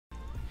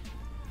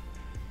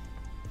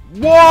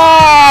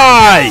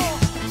Why?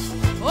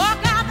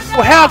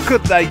 Well, how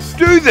could they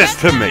do this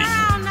to me?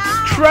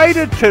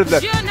 Traded to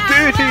the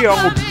Dirty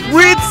Old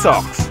Red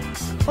Sox.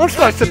 I'm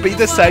supposed to be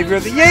the saviour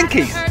of the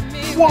Yankees.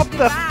 What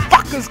the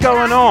fuck is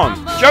going on?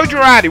 Joe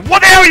Girardi,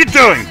 what the hell are you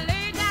doing?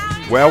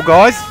 Well,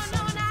 guys,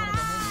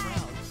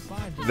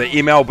 the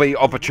MLB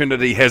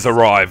opportunity has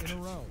arrived.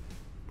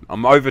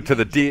 I'm over to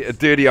the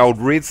Dirty Old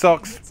Red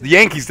Sox. The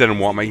Yankees didn't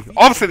want me.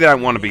 Obviously, they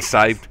don't want to be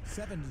saved.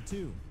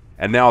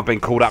 And now I've been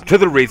called up to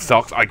the Red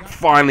Sox. I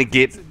finally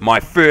get my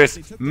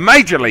first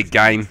Major League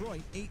game.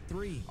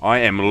 I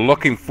am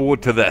looking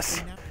forward to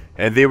this.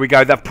 And there we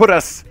go. They've put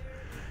us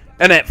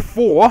in at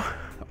 4.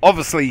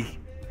 Obviously,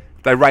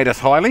 they rate us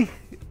highly.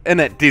 In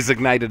at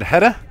designated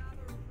hitter.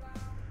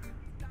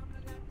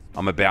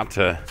 I'm about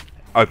to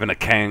open a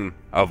can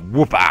of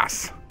whoop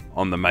ass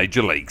on the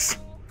Major Leagues.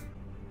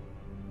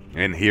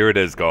 And here it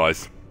is,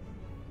 guys.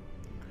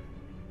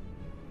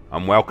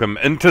 I'm welcome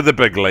into the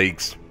big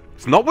leagues.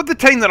 It's not with the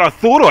team that I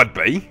thought I'd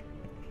be.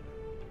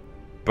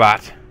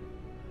 But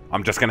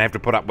I'm just going to have to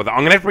put up with it. I'm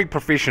going to have to be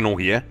professional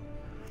here.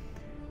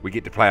 We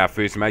get to play our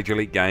first Major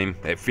League game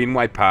at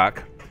Fenway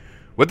Park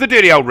with the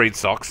Dirty Old Red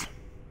Sox.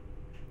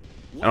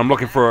 And I'm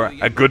looking for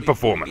a good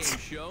performance.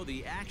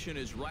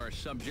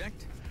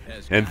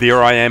 And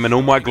there I am in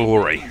all my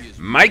glory,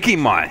 making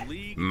my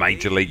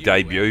Major League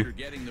debut.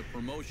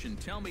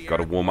 Got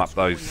to warm up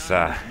those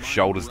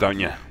shoulders, don't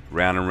you?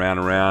 Round and round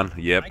and round.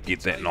 Yep, get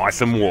that nice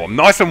and warm.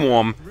 Nice and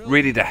warm.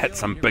 Ready to hit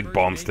some big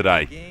bombs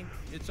today.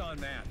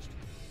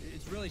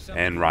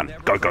 And run.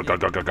 Go, go, go,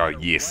 go, go, go.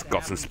 Yes,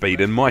 got some speed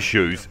in my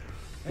shoes.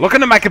 Looking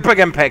to make a big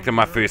impact in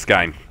my first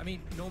game.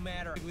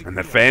 And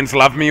the fans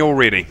love me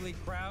already.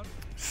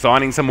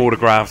 Signing some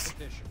autographs.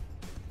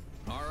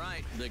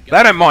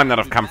 They don't mind that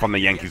I've come from the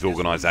Yankees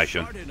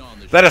organisation.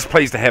 They're just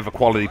pleased to have a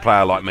quality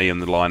player like me in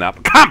the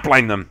lineup. Can't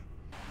blame them.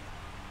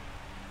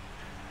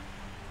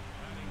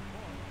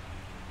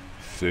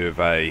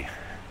 Survey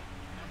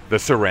the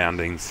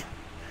surroundings.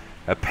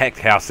 A packed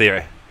house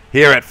here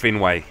at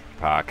Fenway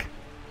Park.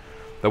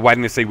 They're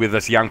waiting to see whether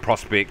this young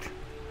prospect,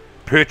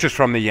 purchased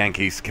from the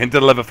Yankees, can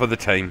deliver for the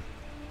team.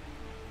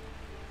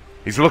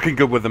 He's looking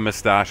good with the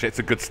moustache. It's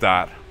a good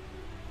start.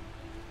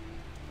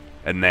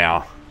 And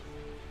now,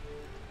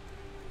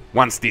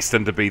 once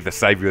destined to be the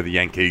saviour of the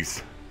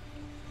Yankees,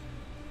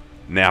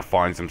 now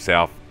finds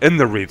himself in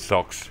the Red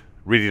Sox,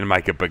 ready to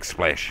make a big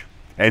splash.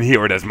 And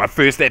here it is, my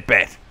first at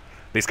bat.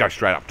 Let's go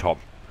straight up top,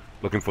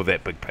 looking for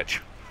that big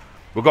pitch.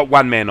 We've got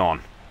one man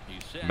on.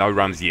 No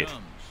runs yet.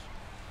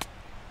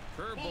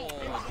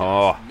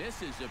 Oh,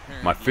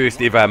 my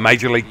first ever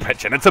Major League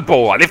pitch, and it's a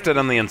ball. I left it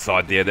on the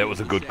inside there. That was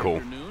a good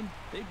call.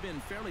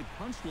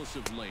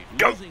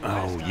 Go!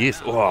 Oh,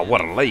 yes. Oh, what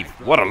a leaf.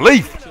 What a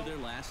leaf!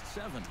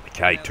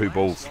 Okay, 2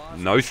 balls.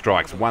 No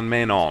strikes. One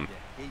man on.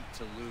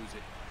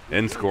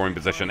 In scoring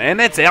position. And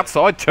that's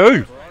outside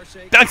too.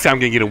 Don't say I'm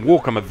going to get a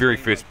walk on my very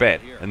first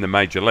bat in the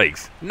Major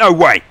Leagues. No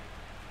way!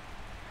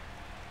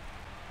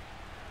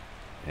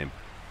 And,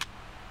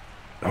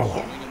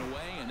 oh,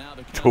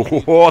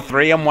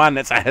 3-1.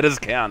 That's a hitter's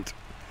count.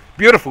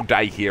 Beautiful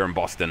day here in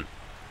Boston.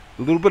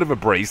 A little bit of a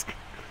breeze.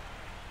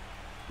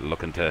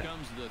 Looking to...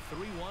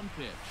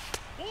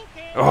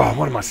 Oh,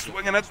 what am I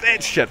swinging at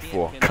that shit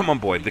for? Come on,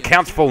 boy. The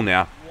count's full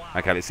now.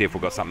 Okay, let's see if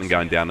we've got something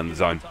going down in the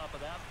zone.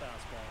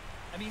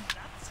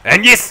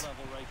 And yes!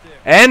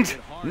 And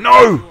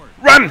no!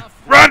 Run!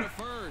 Run!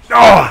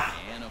 Oh!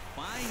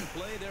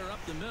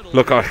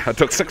 Look, I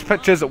took 6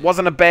 pitches. It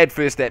wasn't a bad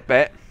first at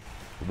bat.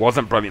 It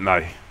wasn't brilliant,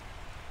 no.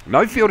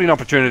 No fielding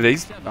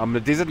opportunities. I'm a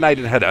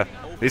designated hitter.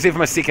 Let's see if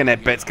my second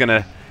at bat's going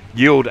to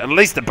yield at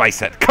least a base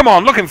hit. Come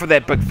on, looking for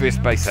that big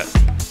first base hit.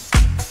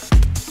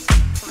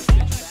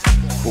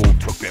 Ball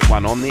took that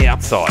one on the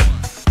outside.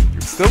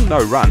 Still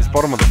no runs.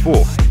 Bottom of the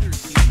 4th.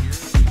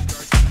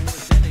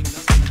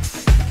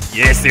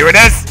 Yes, there it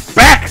is.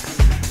 Back!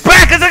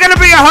 Back! Is it going to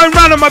be a home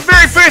run on my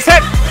very first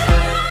hit?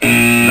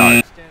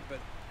 No.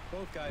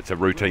 It's a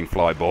routine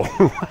fly ball.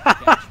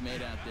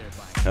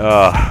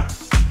 Oh.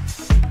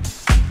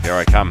 Here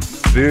I come.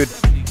 Third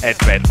at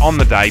bat on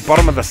the day.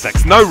 Bottom of the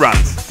 6th. No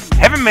runs.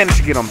 Haven't managed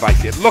to get on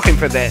base yet. Looking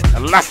for that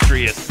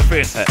illustrious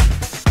first hit.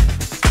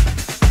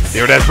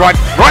 There it is. Right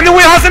in the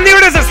wheelhouse. And there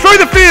it is. It's through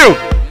the field.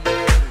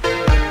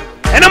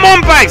 And I'm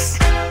on base.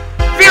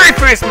 Very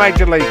first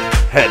Major League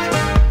hit.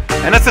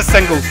 And it's a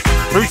single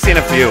through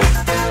centre field.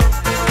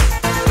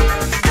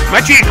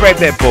 Make sure you grab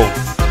that ball.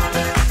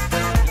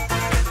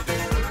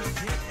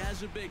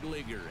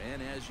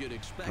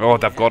 Oh,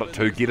 they've got it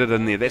too. Get it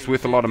in there. That's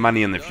worth a lot of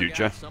money in the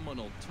future.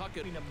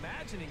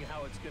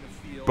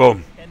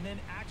 Boom.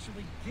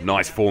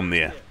 Nice form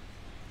there.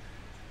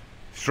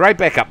 Straight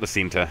back up the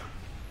centre.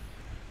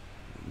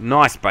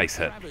 Nice base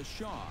hit.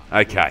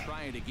 Okay.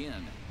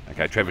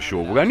 Okay, Travis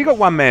Shaw. We've only got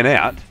one man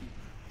out.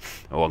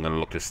 Oh, I'm going to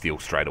look to steal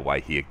straight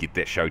away here. Get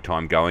that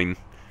showtime going.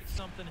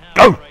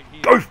 Go!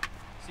 Go!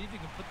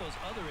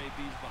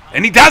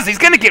 And he does. He's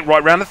going to get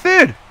right round the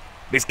 3rd.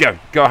 Let's go.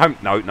 Go home.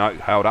 No, no.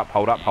 Hold up,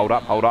 hold up, hold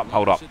up, hold up,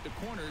 hold up.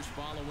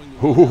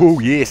 Oh,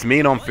 yes,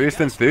 men on first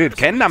and third.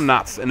 Can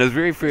Numbnuts in his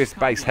very first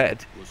base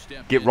hit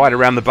get right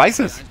around the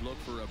bases?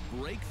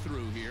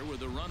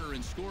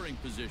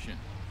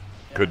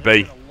 Could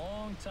be.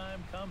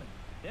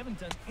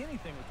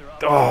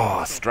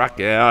 Oh, struck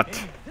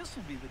out.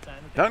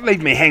 Don't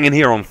leave me hanging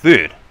here on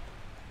third.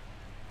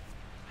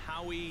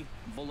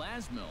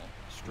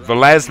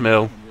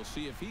 Velasmil.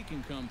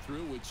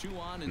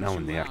 No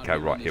one there. Okay,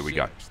 right, here we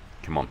go.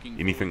 Come on,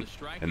 anything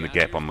in the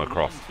gap on the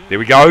cross. There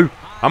we go.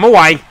 I'm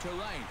away.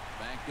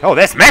 Oh,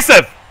 that's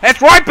massive.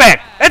 That's right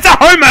back. It's a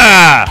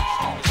homer.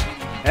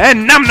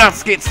 And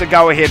Numbnuts gets the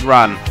go-ahead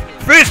run.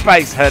 First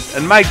base hit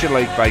in Major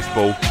League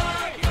Baseball.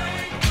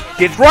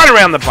 Gets right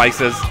around the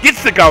bases.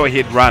 Gets the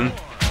go-ahead run.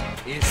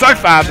 So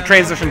far, the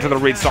transition to the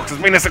Red Sox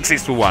has been a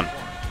successful one.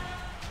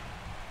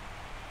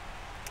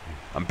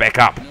 I'm back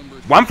up.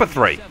 1 for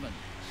 3.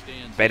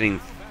 Batting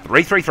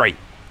 3-3-3.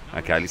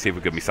 Okay, let's see if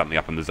we give me something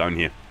up in the zone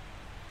here.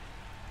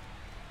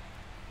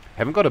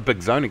 Haven't got a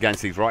big zone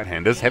against these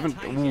right-handers. Haven't.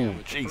 Ooh,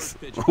 jeez.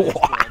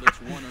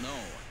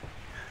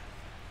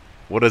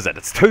 What is it?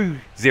 It's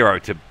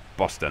 2-0 to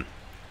Boston.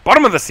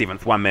 Bottom of the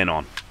 7th, 1 man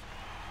on.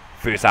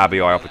 First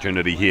RBI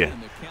opportunity here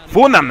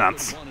for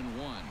Numbnuts.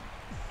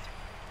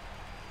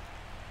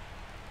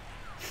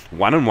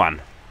 1-1.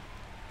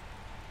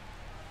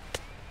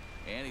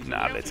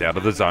 Nah, that's out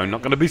of the zone.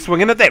 Not going to be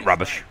swinging at that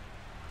rubbish.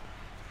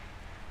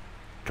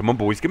 Come on,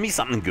 boys. Give me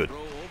something good.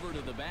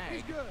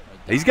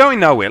 He's going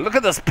nowhere. Look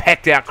at this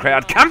packed out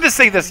crowd. Come to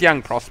see this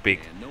young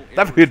prospect.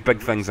 They've heard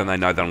big things and they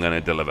know that I'm going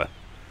to deliver.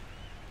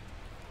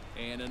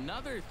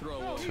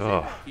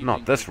 Oh,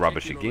 not this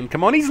rubbish again.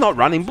 Come on, he's not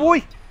running,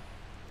 boy.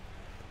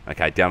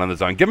 Okay, down in the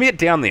zone. Give me it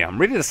down there. I'm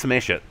ready to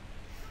smash it.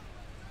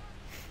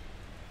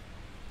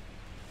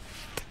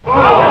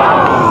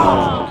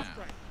 Oh.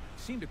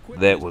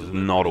 That was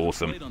not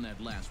awesome.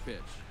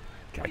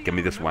 Okay, give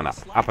me this one up.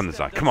 Up in the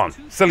zone. Come on.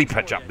 Silly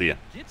pitch up there.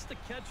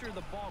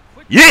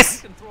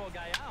 Yes!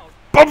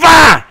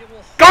 Bova!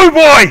 Go,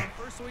 boy!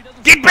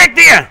 Get back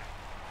there!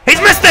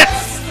 He's missed it!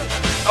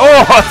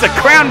 Oh, it's a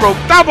crown rule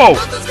double!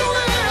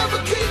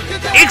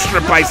 Extra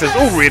bases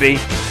already.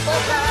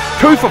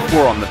 2 for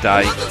 4 on the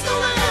day.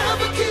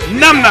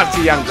 Numbnuts,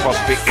 a young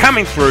prospect,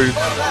 coming through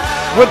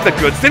with the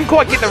goods. Didn't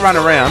quite get the run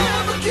around.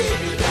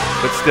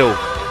 But still,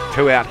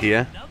 2 out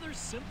here.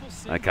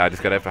 Okay,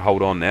 just got to have to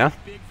hold on now.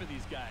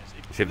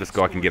 See if this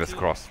guy can get us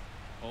across.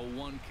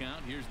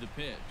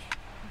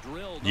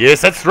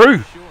 Yes, that's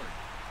through.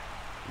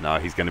 No,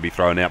 he's going to be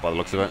thrown out by the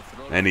looks of it.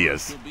 And he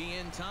is.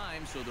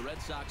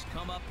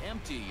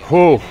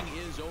 Oh,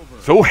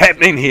 it's all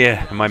happening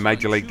here in my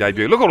Major League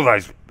debut. Look at all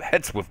those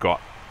hits we've got.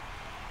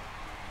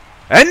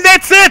 And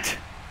that's it.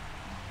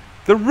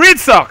 The Red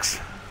Sox.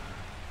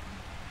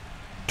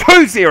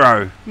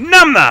 2-0.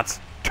 Numbnuts.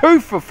 2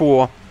 for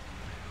 4.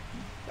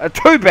 A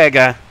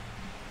 2-bagger.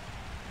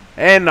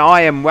 And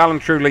I am well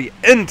and truly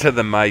into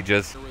the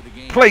majors.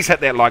 Please hit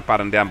that like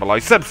button down below.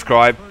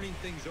 Subscribe.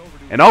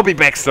 And I'll be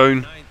back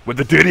soon with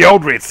the Dirty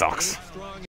Old Red Sox.